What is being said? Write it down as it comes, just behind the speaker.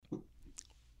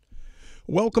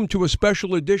Welcome to a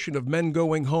special edition of Men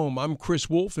Going Home. I'm Chris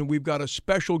Wolf, and we've got a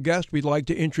special guest we'd like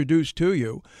to introduce to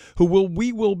you,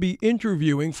 we will be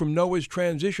interviewing from Noah's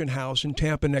Transition House in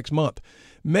Tampa next month.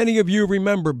 Many of you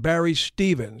remember Barry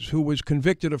Stevens, who was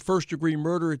convicted of first-degree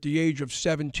murder at the age of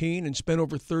 17 and spent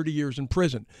over 30 years in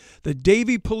prison. The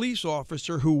Davie police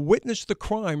officer who witnessed the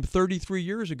crime 33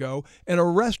 years ago and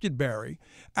arrested Barry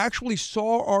actually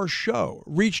saw our show,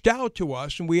 reached out to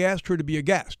us, and we asked her to be a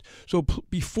guest. So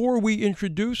before we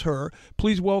introduce her,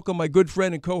 please welcome my good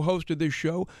friend and co-host of this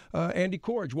show, Andy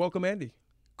Corge. Welcome, Andy.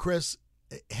 Chris,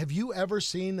 have you ever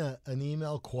seen an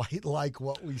email quite like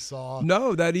what we saw?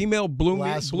 No, that email blew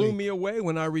week? me away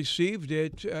when I received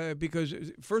it because,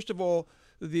 first of all,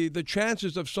 the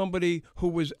chances of somebody who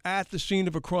was at the scene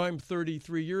of a crime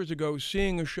 33 years ago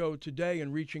seeing a show today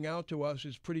and reaching out to us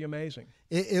is pretty amazing.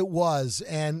 It was,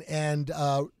 and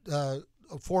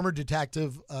former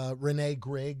detective Renee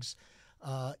Griggs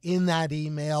in that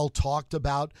email talked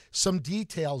about some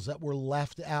details that were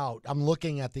left out. I'm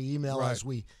looking at the email Right.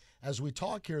 as we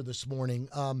talk here this morning,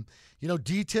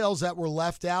 details that were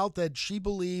left out that she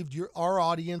believed our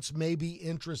audience may be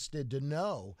interested to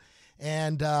know.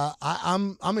 And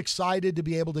I'm excited to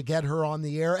be able to get her on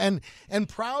the air and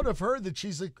proud of her that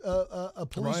she's a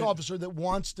police Right. officer that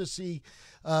wants to see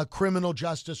criminal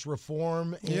justice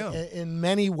reform Yeah. in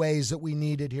many ways that we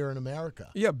needed here in America.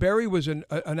 Yeah, Barry was an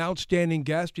outstanding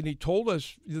guest, and he told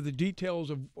us the details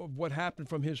of what happened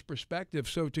from his perspective.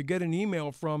 So to get an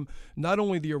email from not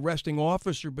only the arresting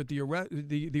officer, but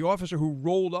the officer who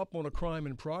rolled up on a crime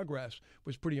in progress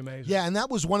was pretty amazing. Yeah, and that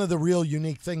was one of the real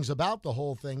unique things about the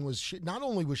whole thing was not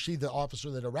only was she the officer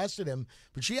that arrested him,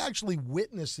 but she actually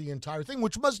witnessed the entire thing,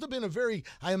 which must have been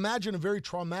I imagine, a very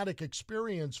traumatic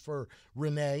experience for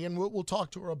Renee, and we'll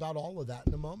talk to her about all of that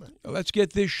in a moment. Let's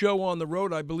get this show on the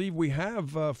road. I believe we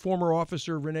have former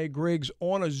officer Renee Griggs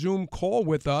on a Zoom call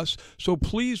with us, so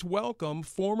please welcome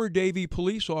former Davie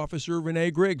police officer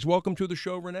Renee Griggs. Welcome to the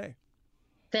show, Renee.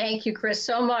 Thank you, Chris,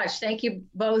 so much. Thank you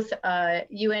both,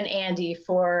 you and Andy,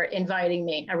 for inviting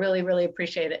me. I really, really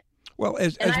appreciate it. Well,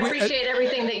 I appreciate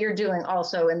everything that you're doing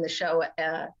also in the show.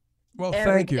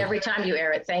 Thank you. Every time you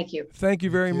air it. Thank you. Thank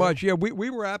you very much. Yeah, we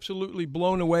were absolutely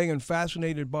blown away and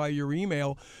fascinated by your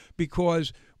email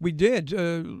because we did.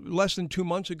 Less than 2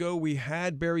 months ago, we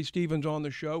had Barry Stevens on the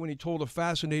show, and he told a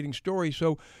fascinating story.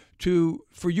 So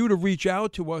for you to reach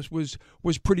out to us was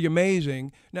pretty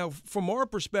amazing. Now, from our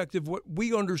perspective, what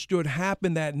we understood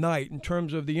happened that night in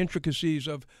terms of the intricacies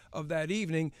of that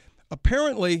evening,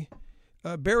 apparently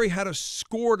Barry had a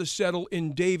score to settle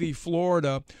in Davie,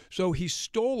 Florida, so he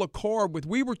stole a car with,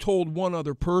 we were told, one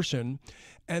other person.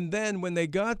 And then when they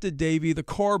got to Davie, the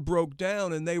car broke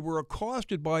down and they were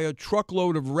accosted by a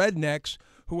truckload of rednecks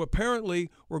who apparently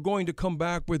were going to come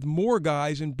back with more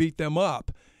guys and beat them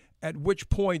up, at which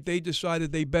point they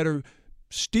decided they better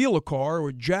steal a car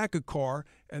or jack a car,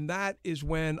 and that is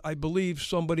when I believe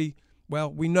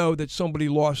we know that somebody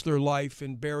lost their life,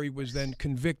 and Barry was then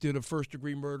convicted of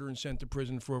first-degree murder and sent to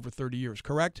prison for over 30 years,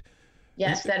 correct?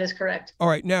 Yes, that is correct. All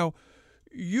right. Now,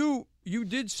 you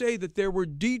did say that there were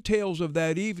details of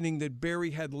that evening that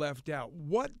Barry had left out.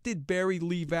 What did Barry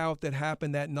leave out that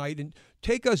happened that night? And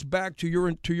take us back to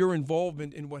your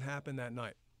involvement in what happened that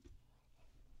night.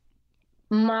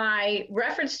 My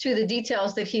reference to the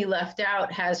details that he left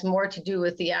out has more to do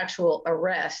with the actual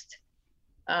arrest.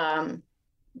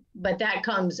 But that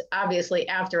comes obviously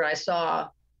after I saw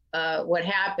what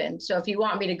happened. So if you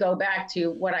want me to go back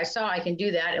to what I saw, I can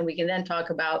do that, and we can then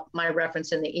talk about my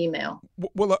reference in the email.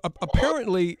 Well,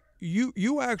 apparently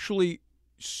you actually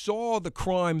saw the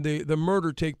crime, the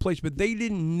murder take place, but they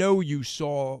didn't know you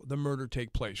saw the murder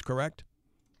take place, correct?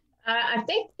 I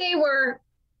think they were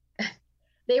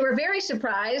very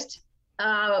surprised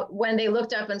when they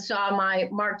looked up and saw my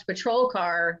marked patrol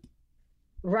car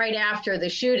right after the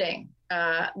shooting.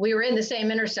 We were in the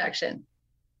same intersection.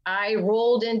 I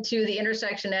rolled into the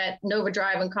intersection at Nova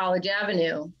Drive and College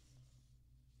Avenue,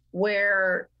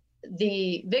 where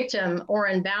the victim,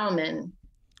 Orrin Bauman,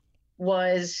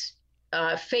 was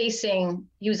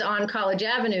he was on College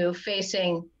Avenue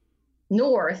facing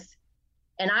north,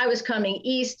 and I was coming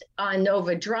east on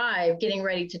Nova Drive, getting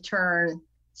ready to turn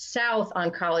south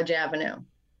on College Avenue.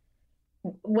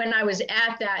 When I was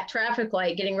at that traffic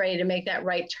light getting ready to make that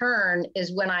right turn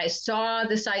is when I saw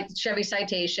the Chevy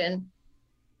Citation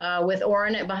with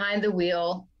Orrin behind the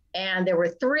wheel, and there were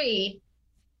three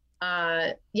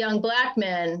young black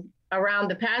men around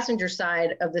the passenger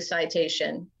side of the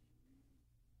Citation.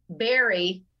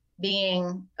 Barry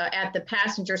being at the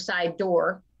passenger side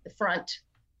door, the front,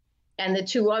 and the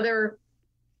two other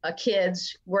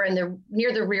kids were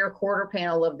near the rear quarter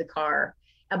panel of the car.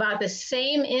 about the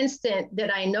same instant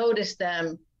that I noticed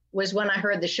them was when I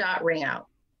heard the shot ring out.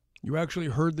 You actually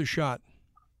heard the shot?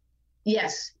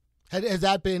 Yes. Had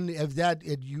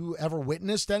you ever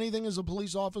witnessed anything as a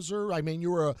police officer? I mean,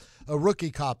 you were a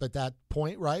rookie cop at that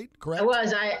point, right? Correct?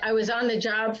 I was on the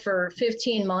job for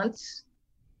 15 months.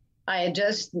 I had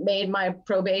just made my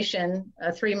probation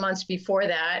 3 months before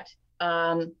that.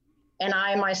 And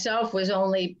I myself was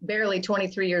only barely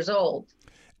 23 years old.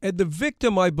 And the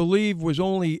victim, I believe, was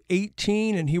only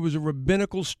 18, and he was a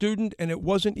rabbinical student, and it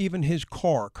wasn't even his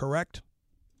car, correct?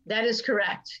 That is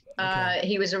correct. Okay.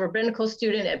 He was a rabbinical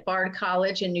student at Bard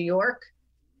College in New York,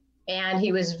 and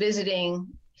he was visiting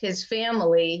his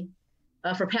family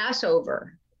for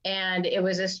Passover. And it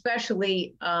was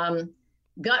especially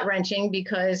gut-wrenching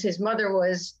because his mother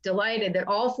was delighted that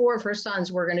all 4 of her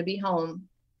sons were going to be home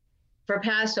for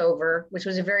Passover, which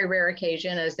was a very rare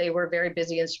occasion as they were very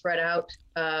busy and spread out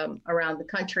around the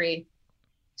country.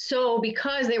 So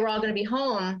because they were all going to be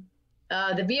home,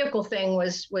 the vehicle thing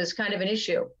was kind of an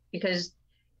issue because,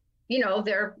 you know,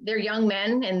 they're young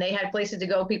men and they had places to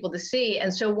go, people to see.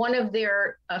 And so one of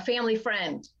their family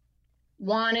friends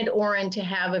wanted Oren to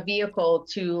have a vehicle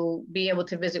to be able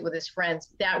to visit with his friends.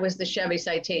 That was the Chevy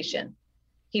Citation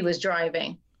he was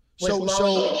driving. Was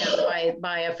loaned to him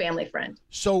by a family friend.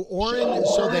 So Oren,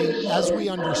 they, as we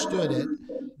understood it,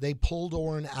 they pulled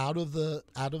Oren out of the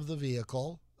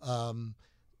vehicle.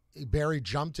 Barry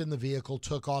jumped in the vehicle,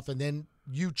 took off, and then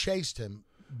you chased him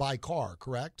by car,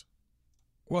 correct?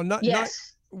 Well,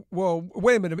 Yes. Well,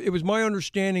 wait a minute. It was my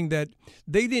understanding that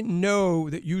they didn't know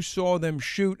that you saw them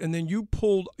shoot, and then you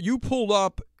pulled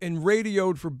up and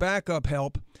radioed for backup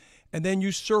help, and then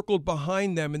you circled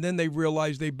behind them, and then they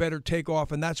realized they better take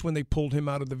off, and that's when they pulled him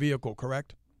out of the vehicle,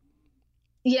 correct?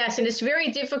 Yes, and it's very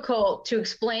difficult to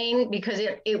explain because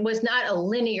it was not a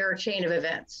linear chain of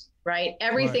events, right?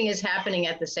 Everything is happening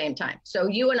at the same time. So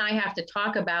you and I have to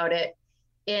talk about it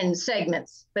in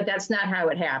segments, but that's not how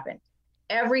it happened.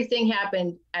 Everything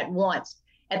happened at once.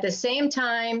 At the same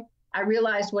time, I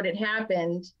realized what had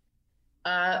happened.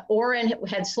 Oren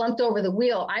had slumped over the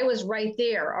wheel. I was right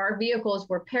there. Our vehicles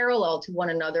were parallel to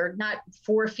one another, not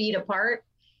 4 feet apart.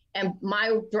 And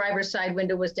my driver's side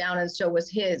window was down and so was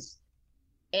his.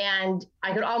 And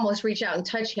I could almost reach out and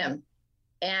touch him.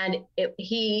 And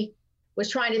he was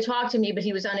trying to talk to me, but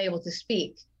he was unable to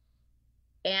speak.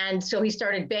 And so he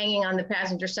started banging on the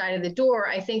passenger side of the door,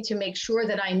 I think to make sure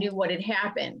that I knew what had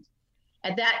happened.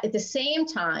 At the same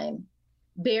time,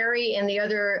 Barry and the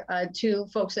other 2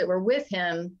 folks that were with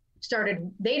him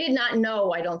they did not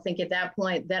know, I don't think at that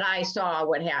point, that I saw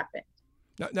what happened.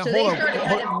 Now, so they started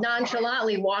kind of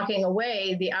nonchalantly walking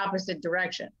away the opposite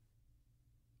direction.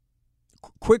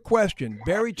 Quick question.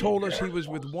 Barry told us he was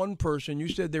with one person. You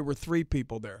said there were 3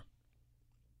 people there.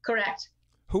 Correct.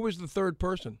 Who was the third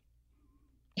person?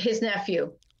 His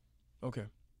nephew. Okay.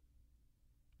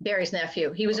 Barry's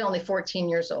nephew. He was only 14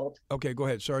 years old. Okay, go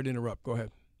ahead. Sorry to interrupt. Go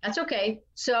ahead. That's okay.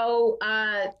 So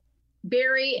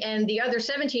Barry and the other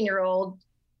 17-year-old,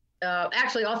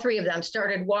 actually all 3 of them,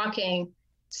 started walking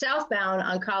southbound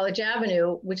on College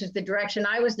Avenue, which is the direction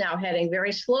I was now heading,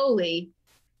 very slowly.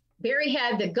 Barry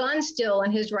had the gun still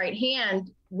in his right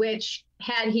hand, which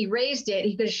had he raised it,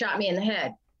 he could have shot me in the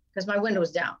head because my window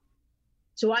was down.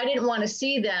 So I didn't want to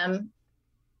see them.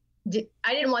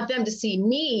 I didn't want them to see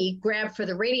me grab for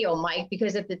the radio mic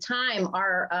because at the time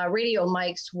our radio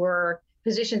mics were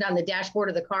positioned on the dashboard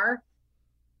of the car.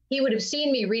 He would have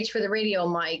seen me reach for the radio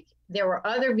mic. There were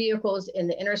other vehicles in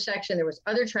the intersection. There was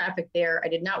other traffic there. I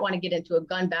did not want to get into a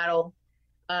gun battle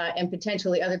and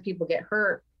potentially other people get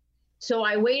hurt. So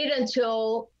I waited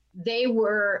until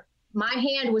my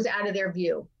hand was out of their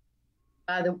view.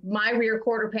 My rear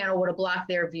quarter panel would have blocked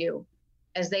their view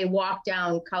as they walked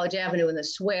down College Avenue in the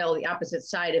swale, the opposite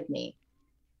side of me.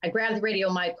 I grabbed the radio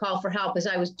mic, called for help. As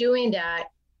I was doing that,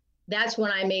 that's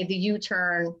when I made the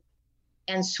U-turn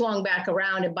and swung back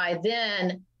around. And by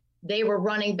then, they were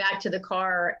running back to the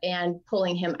car and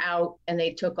pulling him out, and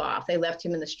they took off. They left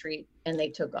him in the street, and they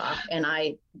took off, and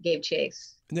I gave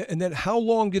chase. And then how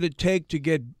long did it take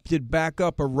did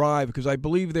backup arrive? Because I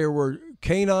believe there were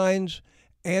canines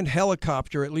and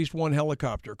helicopter, at least one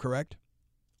helicopter, correct?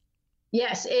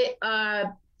 Yes,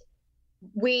 the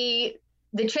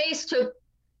chase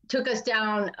took us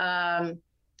down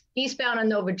eastbound on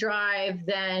Nova Drive,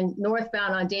 then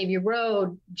northbound on Davie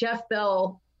Road. Jeff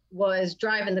Bell was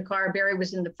driving the car. Barry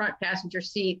was in the front passenger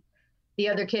seat. The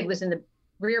other kid was in the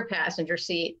rear passenger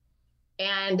seat.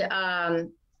 And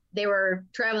they were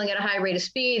traveling at a high rate of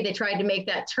speed. They tried to make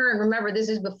that turn. Remember, this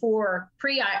is before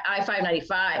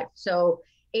pre-I-595. So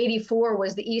 84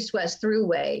 was the east-west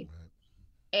throughway.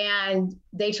 and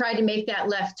they tried to make that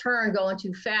left turn going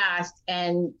too fast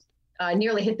and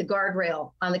nearly hit the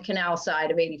guardrail on the canal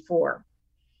side of 84.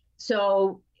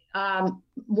 So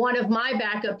one of my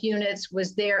backup units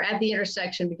was there at the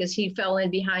intersection because he fell in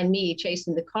behind me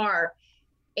chasing the car.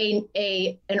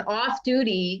 An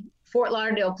off-duty Fort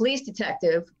Lauderdale police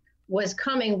detective was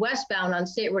coming westbound on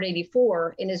State Road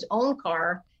 84 in his own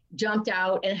car, jumped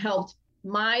out and helped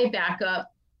my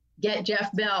backup get Jeff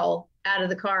Bell out of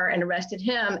the car and arrested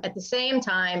him. At the same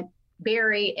time,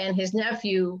 Barry and his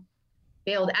nephew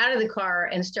bailed out of the car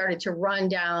and started to run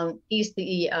down east.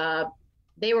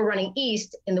 They were running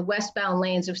east in the westbound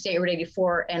lanes of State Road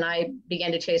 84, and I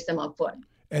began to chase them on foot.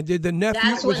 And did the nephew?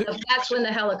 That's when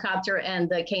the helicopter and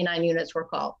the K9 units were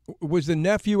called. Was the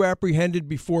nephew apprehended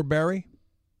before Barry?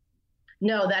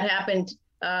 No, that happened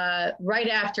right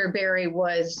after Barry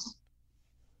was.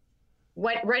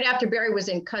 Right after Barry was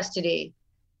in custody.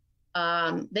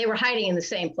 They were hiding in the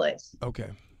same place. Okay.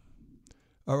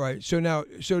 All right. So now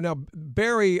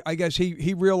Barry, I guess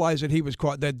he realized that he was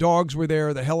caught. That dogs were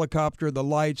there, the helicopter, the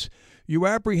lights. You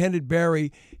apprehended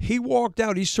Barry. He walked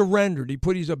out. He surrendered.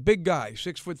 He's a big guy,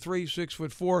 6'3",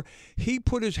 6'4". He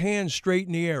put his hands straight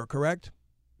in the air, correct?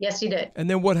 Yes, he did. And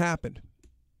then what happened?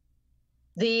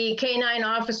 The K9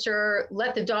 officer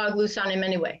let the dog loose on him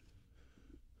anyway.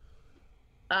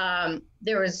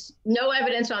 There was no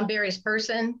evidence on Barry's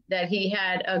person that he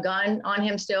had a gun on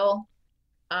him still.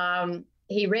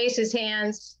 He raised his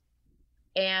hands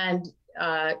and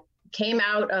came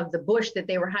out of the bush that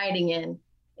they were hiding in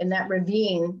that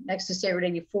ravine next to State Road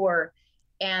 84.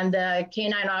 And the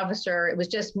K9 officer, it was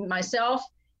just myself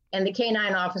and the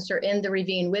K9 officer in the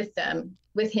ravine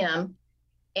with him.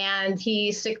 And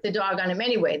he sicked the dog on him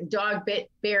anyway. The dog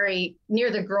bit Barry near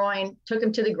the groin, took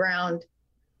him to the ground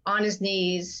on his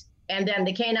knees. And then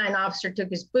the K9 officer took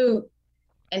his boot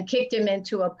and kicked him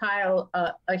into a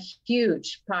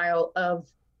huge pile of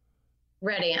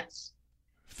red ants.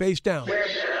 Face down.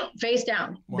 Face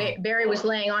down. Wow. Barry was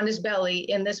laying on his belly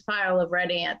in this pile of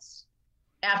red ants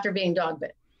after being dog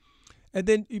bit. And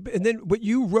then what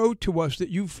you wrote to us that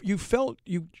you felt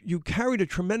you carried a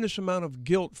tremendous amount of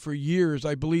guilt for years,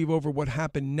 I believe, over what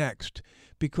happened next,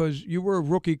 because you were a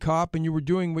rookie cop and you were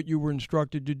doing what you were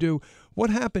instructed to do. What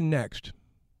happened next?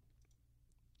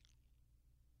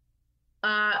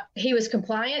 He was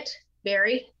compliant,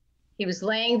 Barry. He was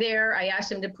laying there. I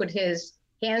asked him to put his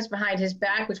hands behind his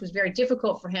back, which was very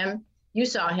difficult for him. You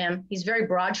saw him. He's very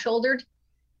broad-shouldered,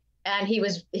 and he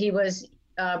was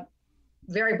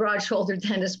very broad-shouldered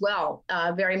then as well,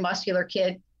 very muscular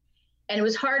kid. And it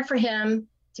was hard for him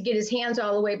to get his hands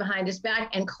all the way behind his back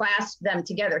and clasp them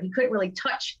together. He couldn't really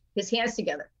touch his hands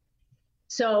together.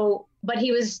 So, but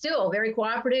he was still very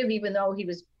cooperative, even though he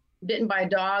was bitten by a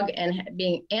dog and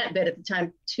being ant bit at the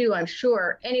time too, I'm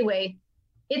sure. Anyway,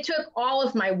 it took all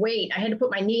of my weight. I had to put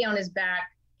my knee on his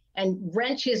back and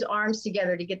wrench his arms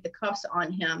together to get the cuffs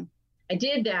on him. I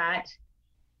did that.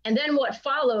 And then what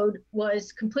followed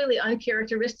was completely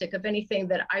uncharacteristic of anything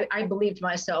that I believed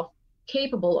myself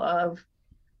capable of,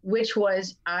 which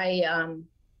was I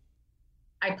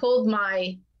pulled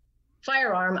my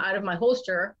firearm out of my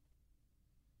holster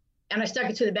and I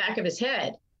stuck it to the back of his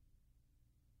head.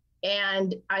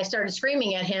 And I started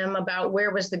screaming at him about where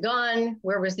was the gun,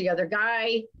 where was the other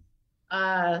guy.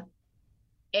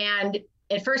 And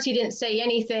at first he didn't say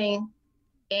anything.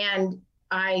 And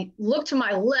I looked to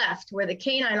my left where the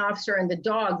K9 officer and the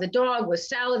dog was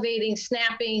salivating,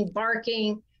 snapping,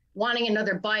 barking, wanting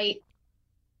another bite.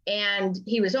 And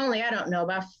he was only, I don't know,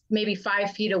 about maybe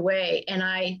 5 feet away. And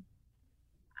I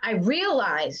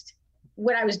realized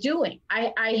what I was doing.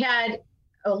 I had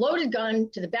a loaded gun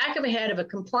to the back of the head of a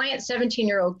compliant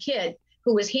 17-year-old kid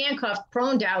who was handcuffed,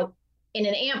 proned out in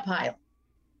an ant pile.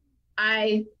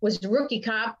 I was a rookie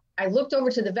cop. I looked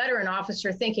over to the veteran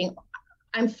officer thinking,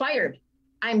 I'm fired.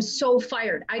 I'm so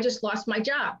fired. I just lost my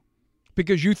job.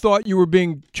 Because you thought you were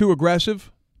being too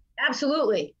aggressive?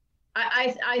 Absolutely.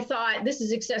 I thought this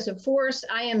is excessive force.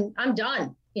 I'm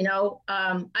done. You know,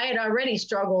 I had already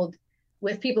struggled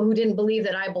with people who didn't believe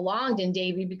that I belonged in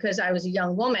Davie because I was a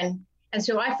young woman. And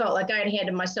so I felt like I had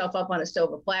handed myself up on a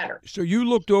silver platter. So you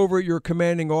looked over at your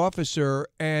commanding officer,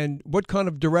 and what kind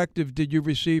of directive did you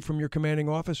receive from your commanding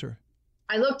officer?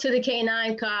 I looked to the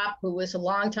K9 cop, who was a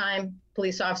longtime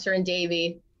police officer in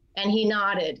Davie, and he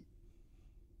nodded.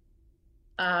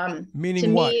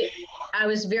 Meaning what? Me, I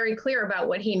was very clear about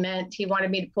what he meant. He wanted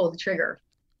me to pull the trigger.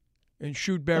 And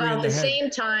shoot Barry in the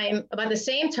head. About the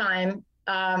same time,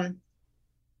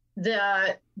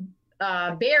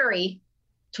 Barry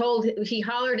he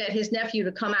hollered at his nephew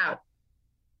to come out.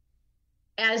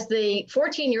 as the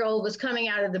 14-year-old was coming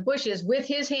out of the bushes with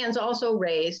his hands also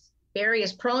raised, Barry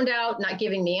is proned out, not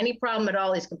giving me any problem at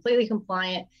all. He's completely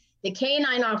compliant. The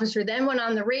K-9 officer then went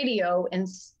on the radio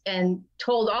and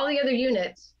told all the other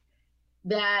units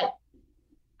that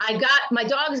my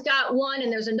dog's got one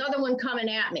and there's another one coming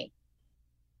at me.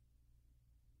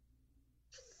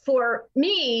 For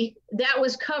me, that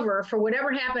was cover for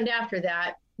whatever happened after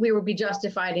that. We would be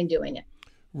justified in doing it.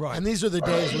 Right. And these are the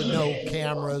days with no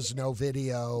cameras, no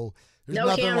video. There's no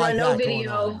nothing camera, like no that video.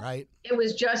 Going on, right? It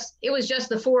was just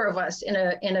the four of us in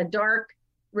a dark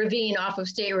ravine off of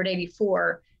State Road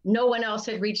 84. No one else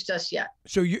had reached us yet.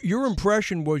 So your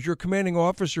impression was your commanding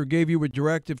officer gave you a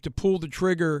directive to pull the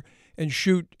trigger and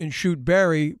shoot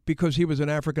Barry because he was an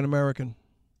African American.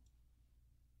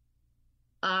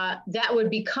 That would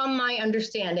become my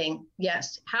understanding.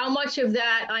 Yes. How much of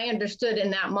that I understood in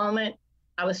that moment,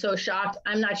 I was so shocked.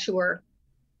 I'm not sure.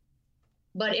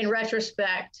 But in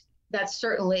retrospect, that's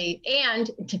certainly, and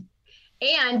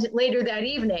later that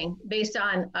evening, based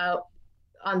on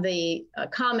the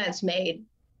comments made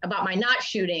about my not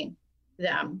shooting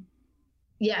them,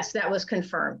 yes, that was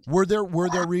confirmed. Were there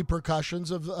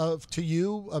repercussions of to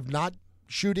you of not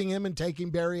shooting him and taking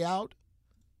Barry out?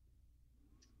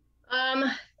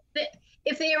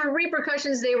 If there were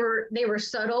repercussions, they were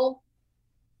subtle.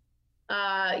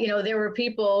 There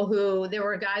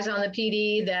were guys on the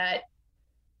PD that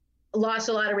lost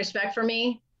a lot of respect for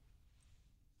me.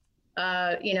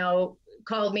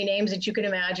 Called me names that you could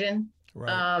imagine.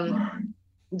 Right.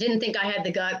 Didn't think I had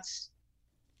the guts.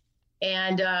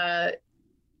 And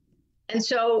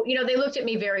so, they looked at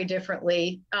me very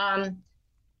differently.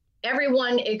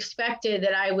 Everyone expected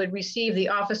that I would receive the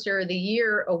Officer of the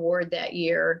Year award that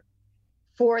year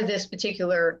for this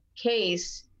particular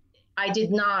case. I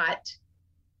did not.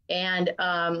 And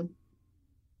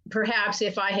perhaps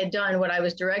if I had done what I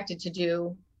was directed to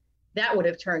do, that would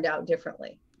have turned out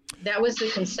differently. That was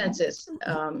the consensus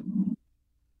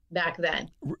back then.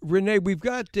 Renee, we've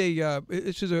got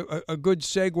this is a good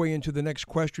segue into the next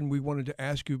question we wanted to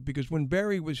ask you, because when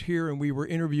Barry was here and we were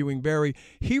interviewing Barry,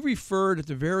 he referred at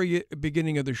the very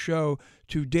beginning of the show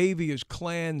to Davie as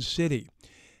Klan City.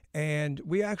 And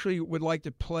we actually would like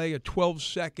to play a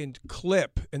 12-second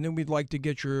clip, and then we'd like to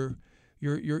get your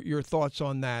thoughts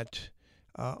on that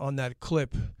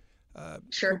clip.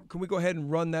 Sure. Can we go ahead and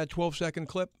run that 12-second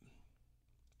clip?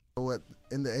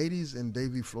 In the 80s in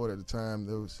Davie, Florida at the time,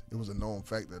 it was a known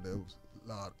fact that there was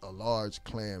a large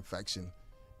Klan faction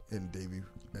in Davie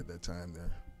at that time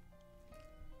there.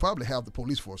 Probably half the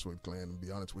police force was Klan, to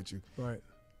be honest with you. Right.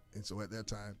 And so at that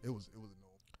time, it was a known.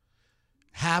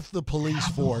 Half the police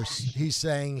force, he's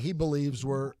saying he believes,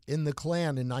 were in the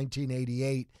Klan in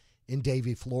 1988 in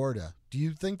Davie, Florida. Do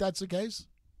you think that's the case?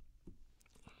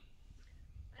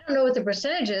 I don't know what the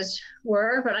percentages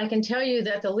were, but I can tell you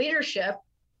that the leadership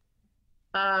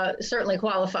certainly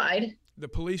qualified. The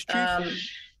police chief? I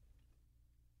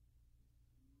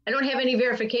don't have any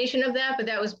verification of that, but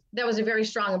that was a very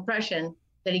strong impression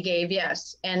that he gave,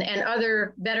 yes. And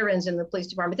other veterans in the police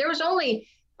department. There was only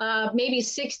maybe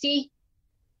 60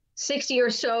 or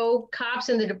so cops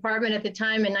in the department at the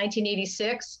time in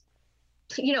 1986.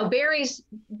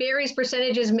 Barry's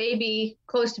percentages may be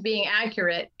close to being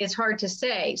accurate. It's hard to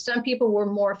say. Some people were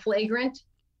more flagrant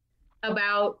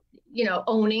about,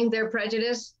 owning their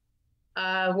prejudice,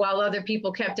 while other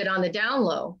people kept it on the down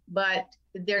low. But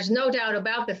there's no doubt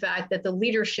about the fact that the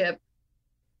leadership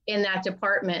in that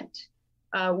department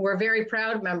were very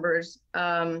proud members,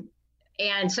 and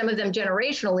some of them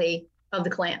generationally, of the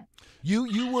Klan.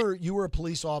 You were a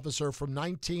police officer from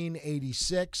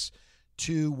 1986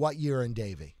 to what year in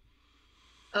Davie?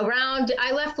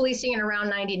 I left policing in around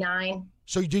 99.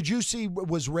 So did you see,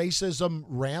 was racism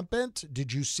rampant?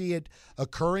 Did you see it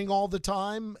occurring all the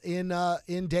time in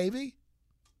Davie?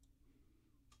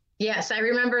 Yes, I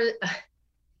remember.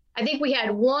 I think we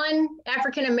had one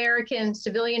African-American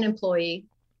civilian employee,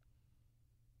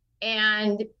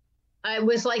 and it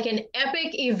was like an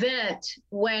epic event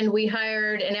when we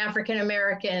hired an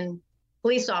African-American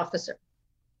police officer.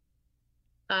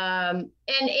 And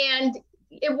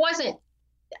it wasn't,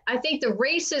 I think the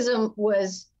racism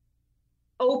was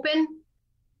open,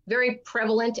 very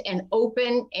prevalent and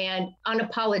open and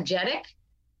unapologetic.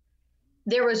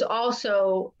 There was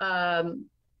also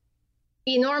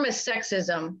enormous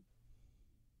sexism.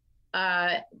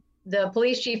 The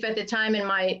police chief at the time in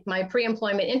my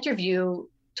pre-employment interview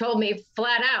told me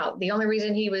flat out, the only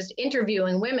reason he was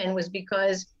interviewing women was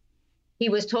because he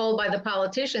was told by the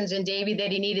politicians in Davie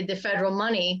that he needed the federal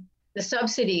money, the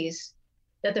subsidies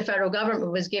that the federal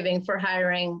government was giving for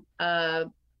hiring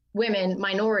women,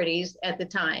 minorities at the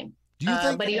time. Do you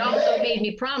think? But he also made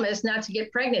me promise not to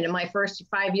get pregnant in my first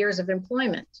 5 years of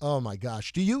employment. Oh my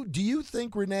gosh. Do you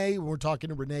think, Renee, when we're talking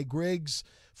to Renee Griggs,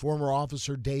 former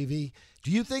officer Davie,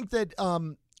 do you think that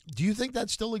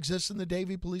still exists in the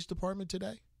Davie Police Department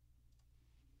today?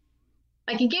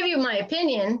 I can give you my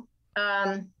opinion,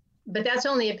 but that's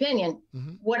only opinion.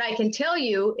 Mm-hmm. What I can tell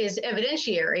you is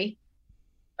evidentiary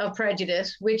of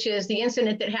prejudice, which is the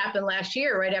incident that happened last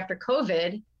year right after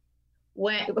COVID,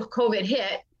 when COVID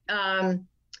hit,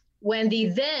 when the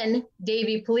then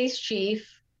Davie police chief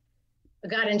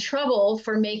got in trouble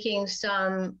for making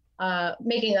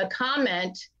a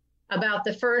comment about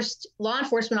the first law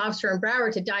enforcement officer in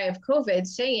Broward to die of COVID,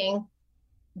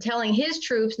 telling his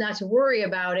troops not to worry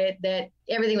about it, that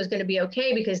everything was going to be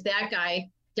okay because that guy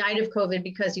died of COVID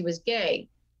because he was gay.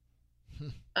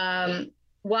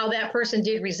 While that person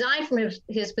did resign from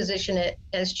his position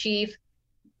as chief,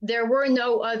 there were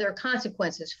no other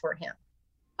consequences for him.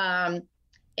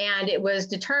 And it was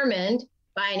determined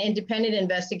by an independent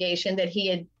investigation that he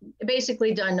had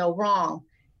basically done no wrong.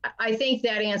 I think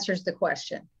that answers the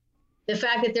question. The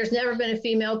fact that there's never been a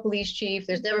female police chief,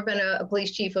 there's never been a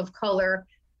police chief of color,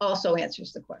 also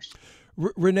answers the question.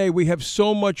 Renee, we have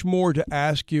so much more to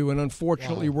ask you, and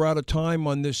unfortunately, we're out of time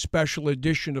on this special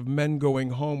edition of Men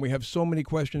Going Home. We have so many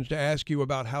questions to ask you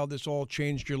about how this all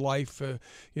changed your life,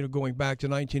 going back to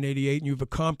 1988, and you've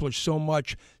accomplished so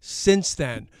much since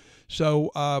then.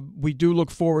 So we do look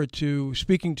forward to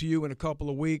speaking to you in a couple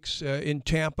of weeks in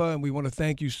Tampa, and we want to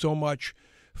thank you so much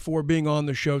for being on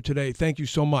the show today. Thank you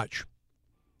so much.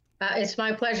 It's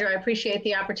my pleasure. I appreciate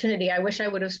the opportunity. I wish I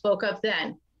would have spoke up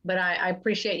then, but I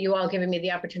appreciate you all giving me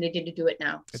the opportunity to do it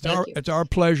now. It's our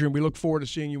pleasure, and we look forward to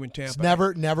seeing you in Tampa.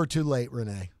 It's never too late,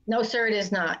 Renee. No, sir, it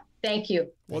is not. Thank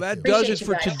you. Well, that does it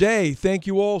for today. Thank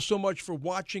you all so much for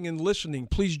watching and listening.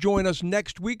 Please join us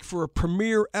next week for a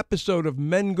premiere episode of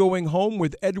Men Going Home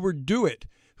with Edward Dewitt,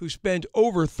 who spent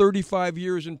over 35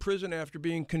 years in prison after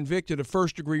being convicted of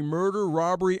first-degree murder,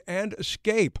 robbery, and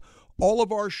escape. All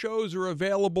of our shows are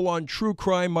available on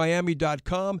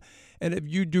TrueCrimeMiami.com. And if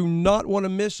you do not want to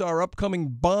miss our upcoming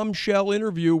bombshell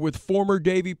interview with former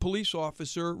Davie police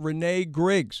officer Renee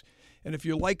Griggs. And if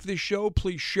you like this show,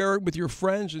 please share it with your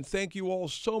friends. And thank you all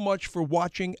so much for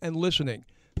watching and listening.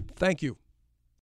 Thank you.